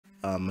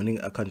Morning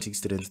accounting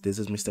students, this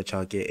is Mr.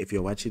 Chauke. If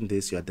you're watching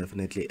this, you're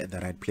definitely at the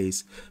right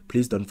place.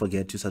 Please don't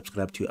forget to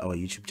subscribe to our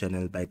YouTube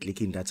channel by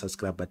clicking that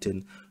subscribe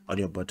button on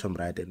your bottom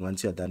right, and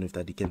once you're done with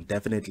that, you can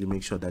definitely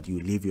make sure that you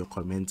leave your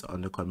comments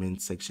on the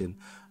comment section.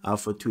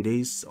 For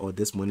today's or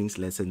this morning's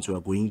lessons, we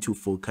are going to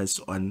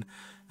focus on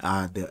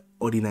the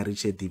ordinary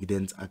share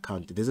dividends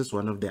account. This is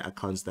one of the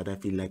accounts that I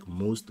feel like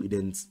most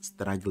students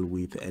struggle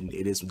with, and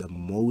it is the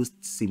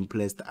most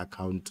simplest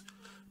account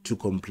to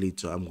complete.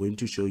 So I'm going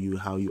to show you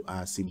how you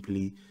are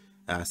simply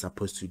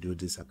supposed to do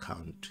this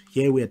account.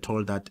 Here we are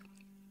told that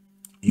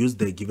use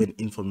the given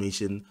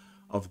information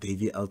of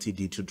Davy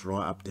Ltd to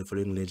draw up the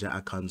following ledger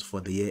accounts for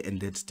the year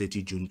ended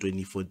 30 June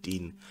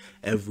 2014.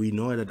 If we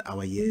know that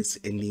our year is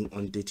ending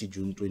on 30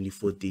 June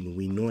 2014,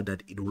 we know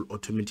that it will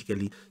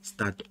automatically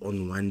start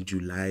on 1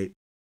 July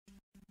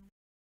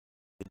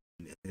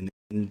and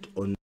end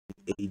on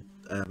 8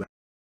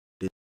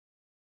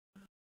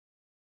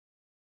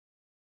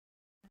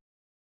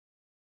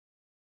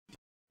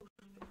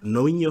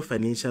 knowing your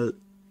financial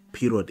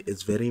period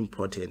is very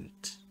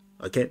important.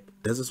 Okay,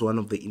 this is one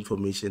of the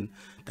information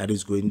that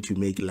is going to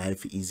make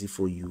life easy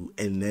for you.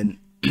 And then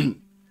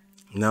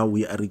now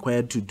we are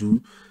required to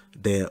do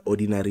the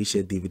ordinary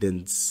share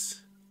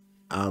dividends.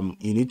 You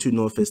need to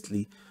know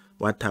firstly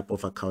what type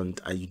of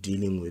account are you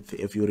dealing with.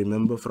 If you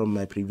remember from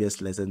my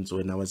previous lessons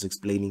when I was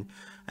explaining,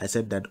 I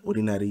said that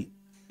ordinary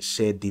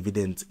share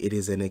dividends, it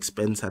is an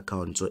expense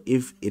account. So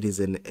if it is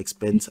an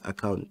expense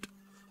account,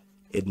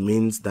 it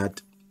means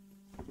that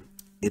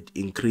it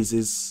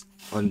increases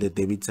on the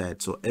debit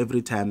side. So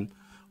every time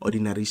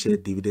ordinary share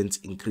dividends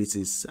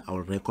increases,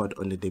 our record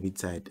on the debit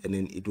side, and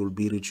then it will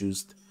be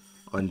reduced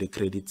on the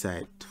credit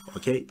side.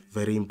 Okay,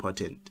 very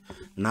important.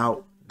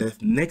 Now the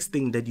next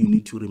thing that you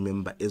need to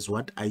remember is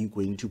what are you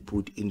going to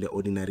put in the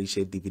ordinary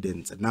share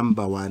dividends.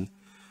 Number one,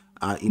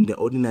 in the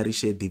ordinary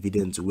share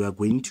dividends, we are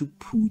going to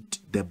put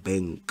the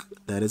bank.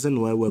 The reason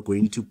why we're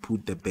going to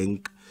put the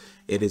bank,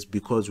 it is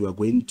because we are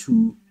going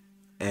to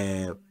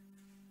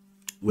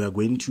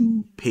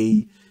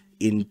pay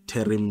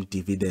interim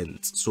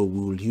dividends. So we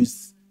will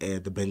use the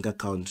bank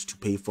account to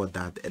pay for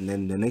that. And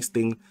then the next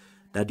thing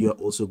that you are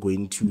also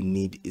going to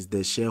need is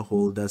the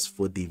shareholders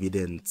for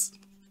dividends.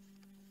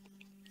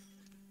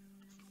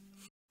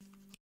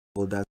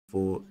 Holders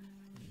for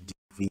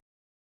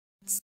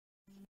dividends.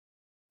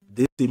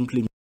 This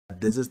simply means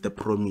that this is the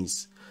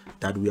promise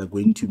that we are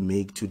going to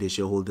make to the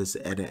shareholders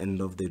at the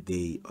end of the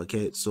day.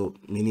 Okay, so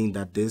meaning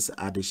that these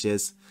are the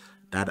shares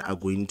that are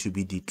going to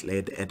be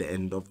declared at the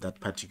end of that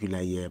particular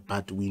year,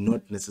 but we're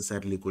not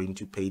necessarily going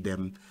to pay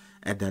them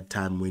at that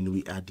time when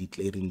we are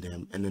declaring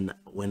them. And then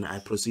when I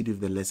proceed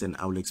with the lesson,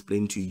 I will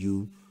explain to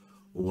you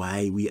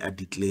why we are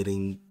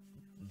declaring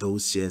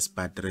those shares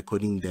but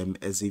recording them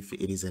as if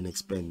it is an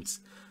expense.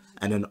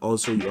 And then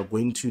also you are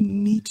going to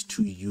need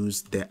to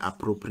use the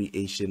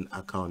appropriation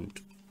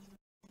account.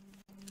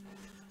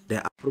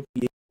 The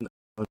appropriation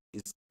account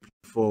is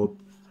for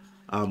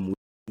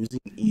using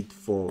it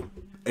for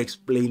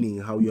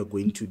explaining how you're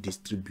going to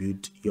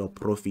distribute your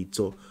profit.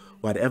 So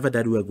whatever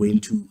that we're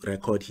going to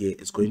record here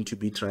is going to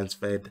be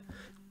transferred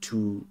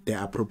to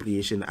the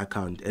appropriation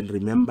account. And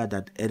remember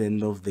that at the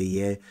end of the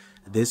year,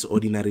 this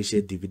ordinary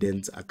share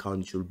dividends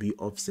account should be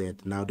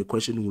offset. Now the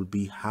question will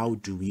be, how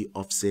do we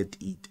offset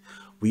it?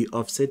 We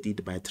offset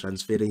it by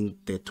transferring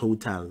the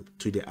total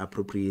to the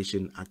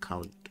appropriation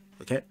account.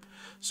 Okay,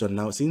 so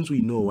now since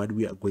we know what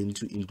we are going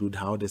to include,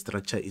 how the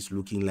structure is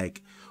looking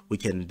like, we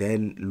can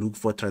then look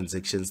for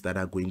transactions that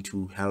are going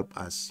to help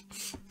us.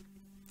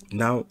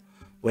 Now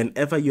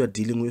whenever you are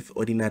dealing with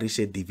ordinary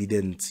share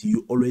dividends,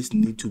 you always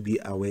need to be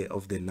aware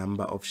of the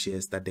number of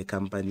shares that the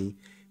company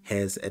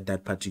has at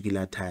that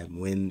particular time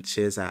when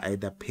shares are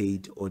either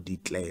paid or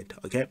declared.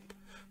 Okay,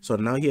 so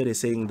now here they're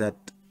saying that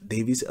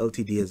Davis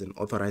Ltd has an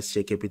authorized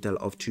share capital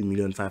of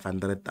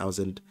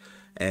 2,500,000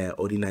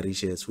 ordinary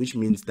shares, which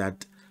means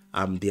that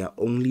they are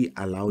only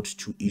allowed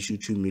to issue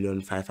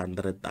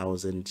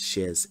 2,500,000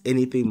 shares.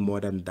 Anything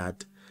more than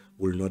that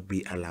will not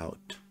be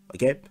allowed.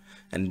 Okay,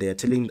 and they're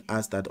telling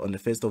us that on the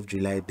 1st of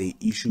July they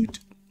issued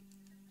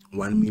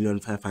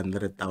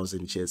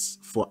 1,500,000 shares.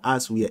 For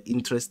us, we are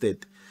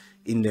interested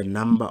in the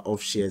number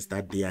of shares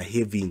that they are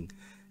having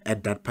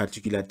at that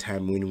particular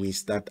time when we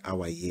start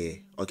our year.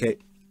 Okay,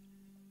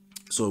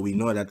 so we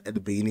know that at the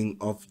beginning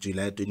of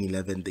July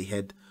 2011 they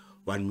had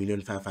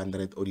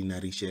 1,500,000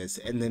 ordinary shares,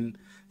 and then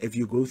if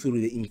you go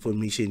through the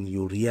information,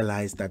 you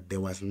realize that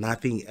there was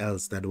nothing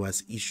else that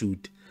was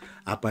issued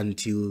up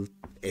until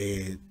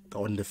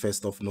on the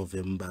 1st of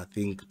November, I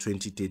think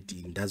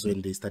 2013. That's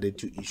when they started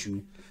to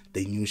issue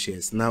the new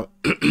shares. Now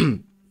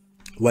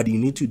what you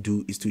need to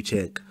do is to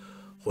check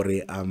for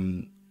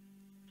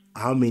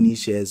how many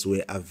shares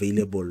were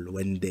available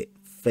when the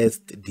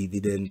first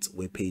dividends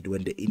were paid,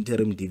 when the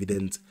interim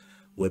dividends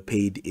were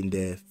paid in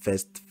the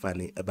first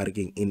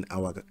in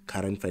our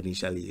current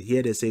financial year.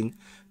 Here they're saying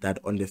that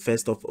on the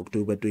 1st of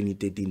October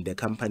 2013, the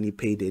company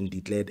paid and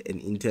declared an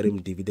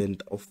interim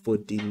dividend of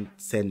 14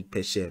 cents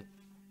per share.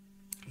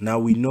 Now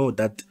we know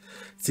that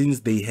since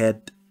they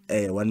had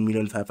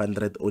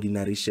 1,500,000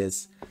 ordinary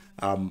shares,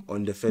 on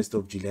the 1st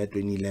of July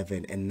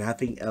 2011, and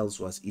nothing else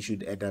was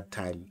issued at that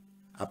time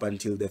up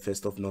until the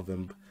 1st of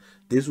November.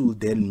 This will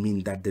then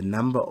mean that the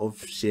number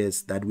of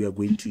shares that we are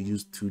going to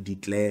use to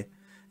declare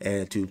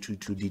to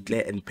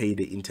declare and pay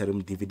the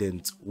interim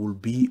dividends will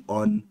be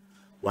on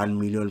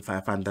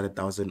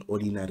 1,500,000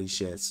 ordinary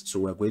shares. So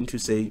we're going to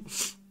say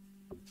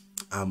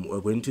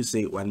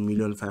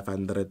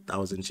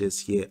 1,500,000 shares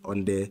here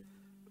on the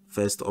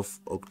 1st of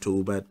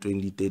October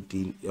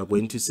 2013. You're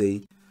going to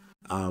say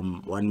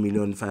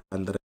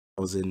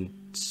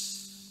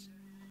 1,500,000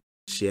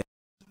 shares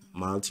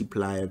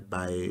multiplied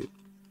by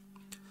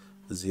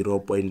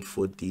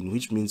 0.14,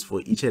 which means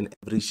for each and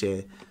every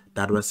share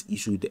that was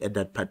issued at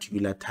that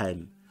particular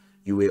time,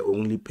 you were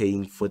only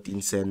paying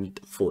 14 cents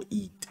for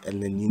it.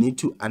 And then you need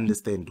to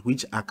understand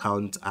which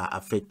accounts are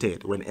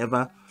affected.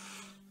 Whenever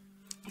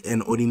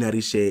an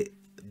ordinary share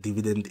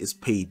dividend is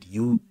paid,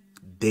 you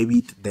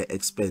debit the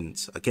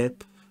expense, okay,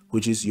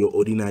 which is your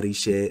ordinary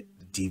share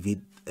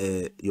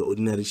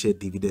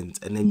dividends,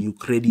 and then you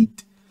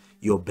credit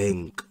your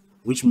bank,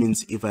 which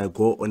means if I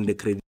go on the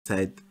credit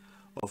side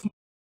of my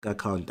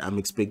account, I'm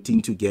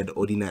expecting to get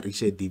ordinary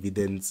share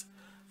dividends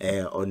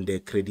on the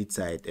credit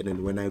side, and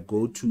then when I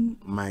go to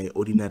my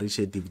ordinary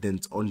share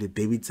dividends on the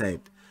debit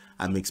side,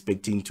 I'm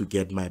expecting to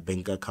get my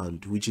bank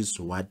account, which is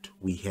what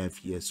we have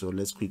here. So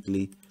let's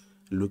quickly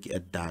look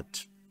at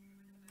that.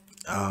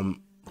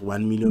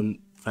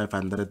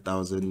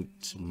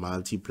 1,500,000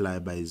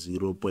 multiplied by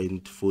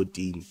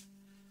 0.14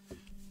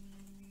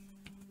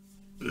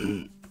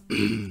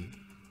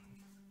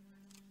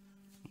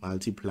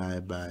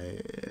 multiplied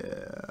by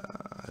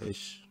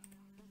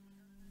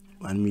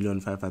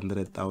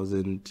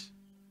 1,500,000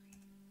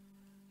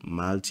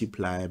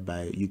 multiplied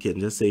by, you can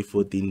just say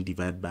 14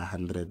 divided by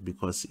 100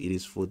 because it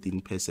is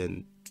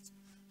 14%.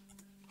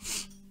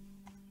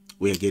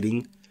 We are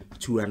getting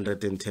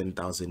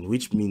 210,000,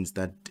 which means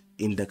that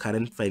in the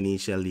current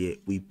financial year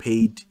we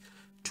paid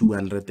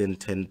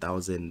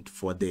 210,000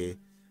 for the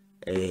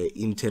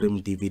interim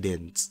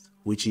dividends,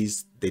 which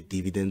is the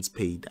dividends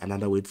paid.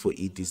 Another word for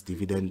it is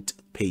dividend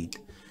paid.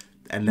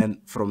 And then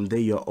from there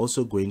you're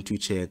also going to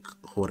check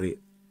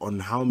on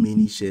how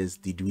many shares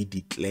did we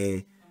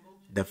declare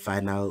the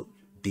final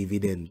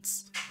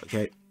dividends.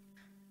 Okay,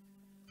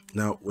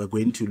 now we're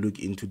going to look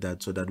into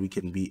that so that we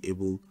can be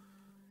able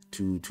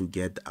to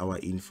get our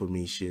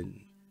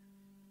information.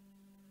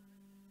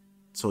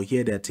 So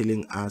here they're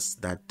telling us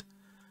that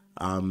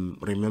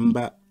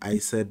remember I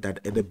said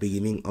that at the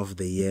beginning of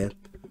the year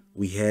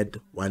we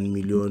had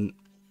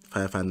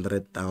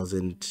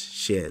 1,500,000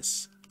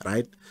 shares,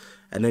 right?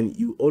 And then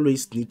you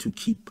always need to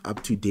keep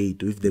up to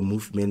date with the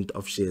movement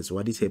of shares.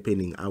 What is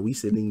happening? Are we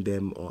selling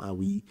them or are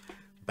we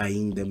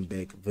buying them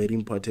back? Very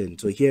important.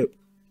 So here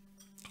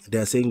they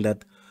are saying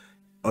that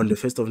on the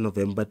 1st of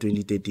November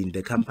 2013,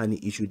 the company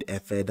issued a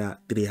further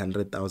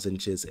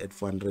 300,000 shares at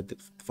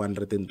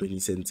 420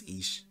 cents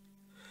each,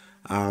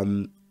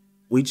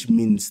 which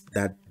means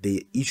that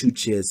the issued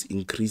shares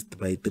increased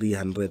by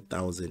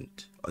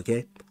 300,000.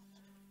 Okay,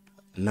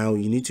 now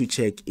you need to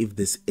check if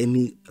there's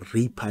any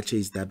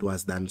repurchase that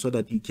was done so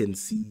that you can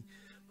see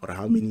for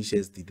how many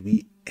shares did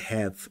we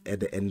have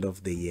at the end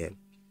of the year.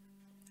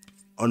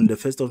 On the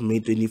 1st of May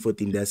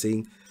 2014, they're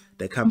saying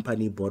the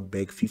company bought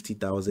back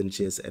 50,000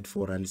 shares at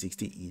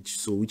 460 each.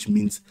 So which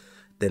means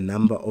the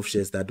number of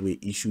shares that were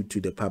issued to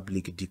the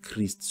public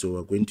decreased. So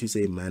we're going to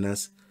say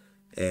minus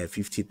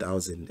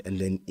 50,000, and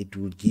then it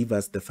will give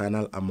us the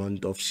final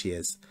amount of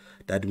shares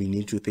that we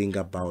need to think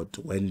about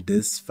when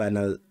this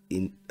final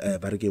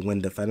when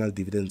the final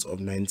dividends of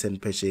 9 cents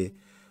per share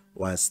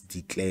was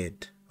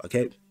declared.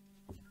 Okay,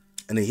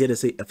 and then here they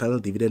say a final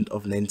dividend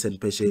of 9 cents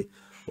per share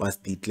was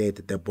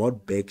declared. The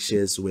bought back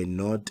shares were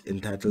not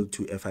entitled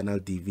to a final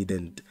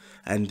dividend,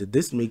 and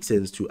this makes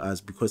sense to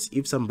us because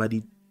if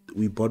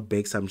we bought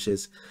back some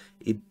shares,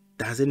 it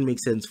doesn't make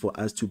sense for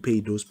us to pay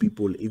those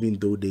people even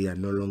though they are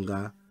no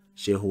longer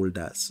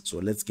shareholders. So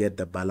let's get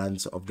the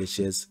balance of the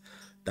shares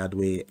that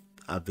were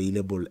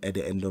available at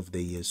the end of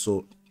the year.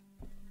 So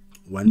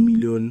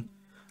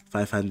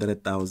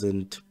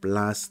 1,500,000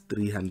 plus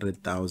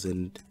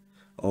 300,000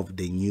 of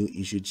the new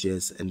issued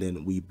shares, and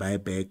then we buy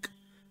back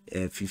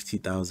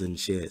 50,000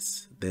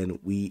 shares, then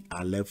we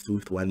are left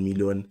with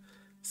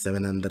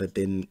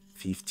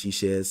 1,750,000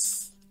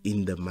 shares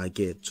in the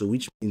market. So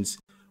which means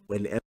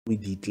whenever we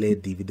declare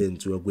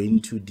dividends, we are going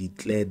to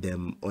declare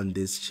them on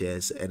these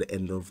shares at the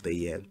end of the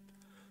year.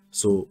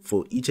 So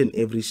for each and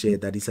every share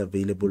that is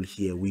available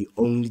here, we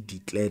only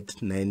declared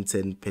 9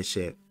 cents per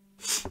share.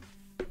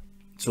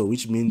 So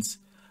which means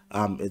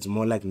it's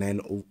more like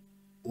 9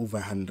 over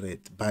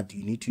 100, but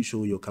you need to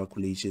show your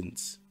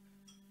calculations.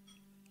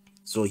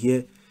 So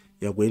here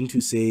you're going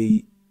to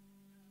say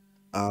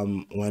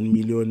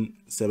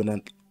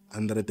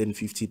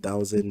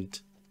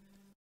 1,750,000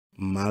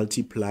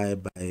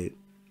 multiplied by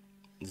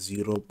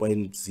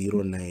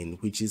 0.09,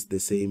 which is the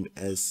same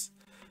as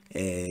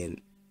 9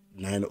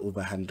 over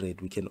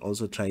 100. We can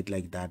also try it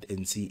like that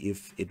and see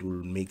if it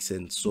will make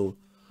sense. So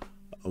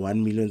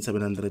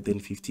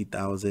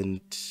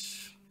 1,750,000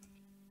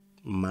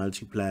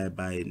 multiply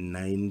by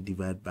 9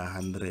 divided by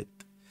 100,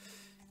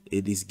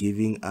 it is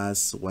giving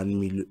us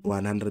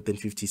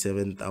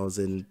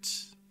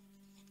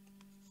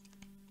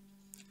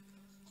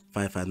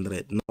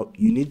 157,500. Now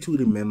you need to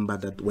remember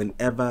that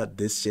whenever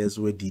these shares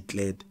were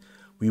declared,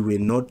 we were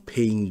not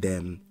paying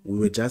them, we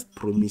were just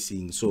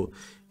promising. So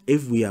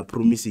if we are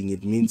promising,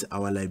 it means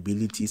our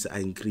liabilities are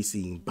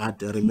increasing.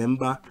 But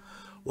remember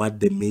what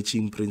the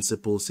matching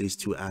principle says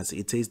to us.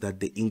 It says that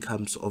the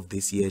incomes of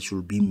this year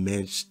should be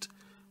matched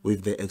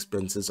with the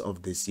expenses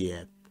of this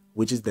year,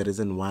 which is the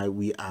reason why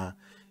we are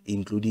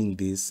including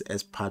this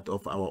as part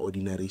of our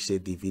ordinary share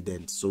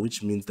dividend. So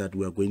which means that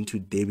we are going to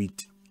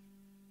debit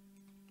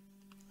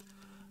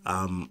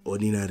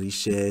ordinary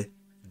share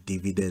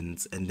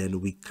dividends, and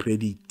then we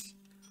credit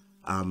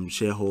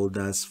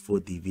shareholders for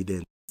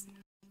dividends.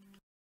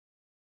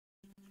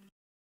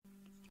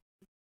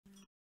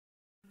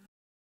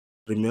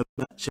 Remember,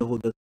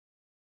 shareholders,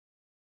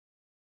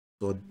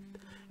 so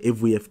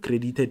if we have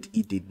credited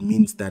it, it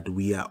means that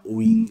we are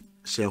owing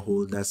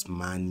shareholders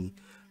money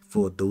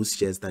for those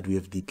shares that we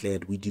have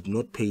declared. We did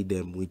not pay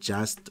them, we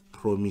just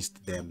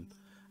promised them.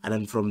 And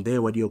then from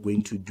there, what you're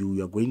going to do,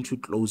 you're going to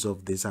close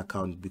off this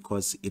account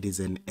because it is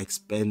an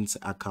expense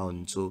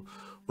account. So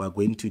we're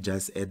going to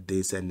just add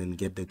this and then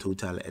get the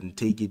total and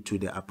take it to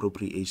the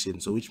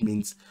appropriation. So which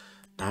means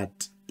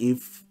that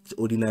if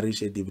ordinary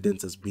share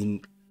dividends has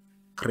been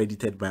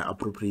credited by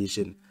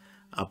appropriation,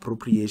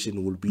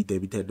 appropriation will be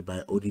debited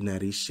by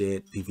ordinary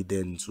share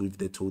dividends with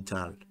the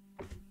total.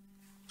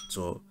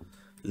 So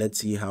let's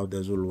see how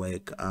this will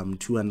work.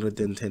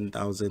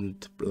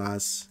 210,000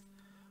 plus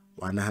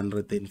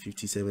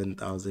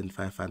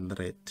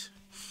 157,500,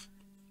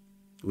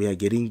 we are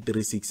getting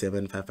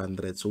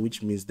 367,500. So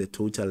which means the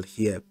total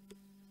here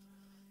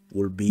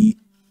will be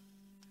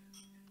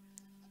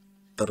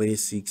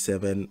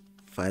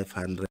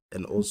 367,500,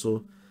 and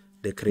also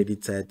the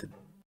credit side,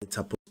 it's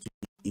supposed to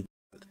be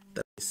equal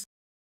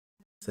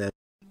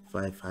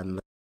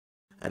 367,500.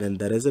 And then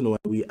the reason why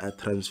we are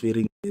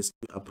transferring this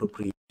to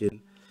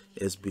appropriation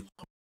is because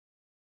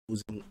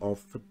of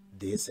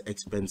this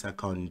expense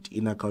account.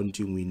 In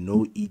accounting, we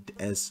know it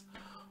as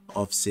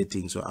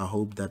offsetting. So I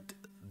hope that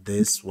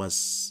this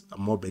was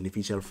more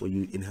beneficial for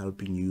you in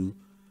helping you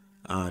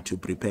to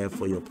prepare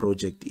for your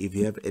project. If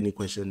you have any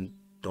question,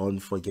 don't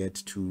forget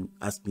to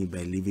ask me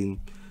by leaving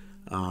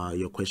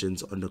your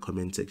questions on the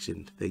comment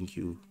section. Thank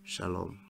you. Shalom.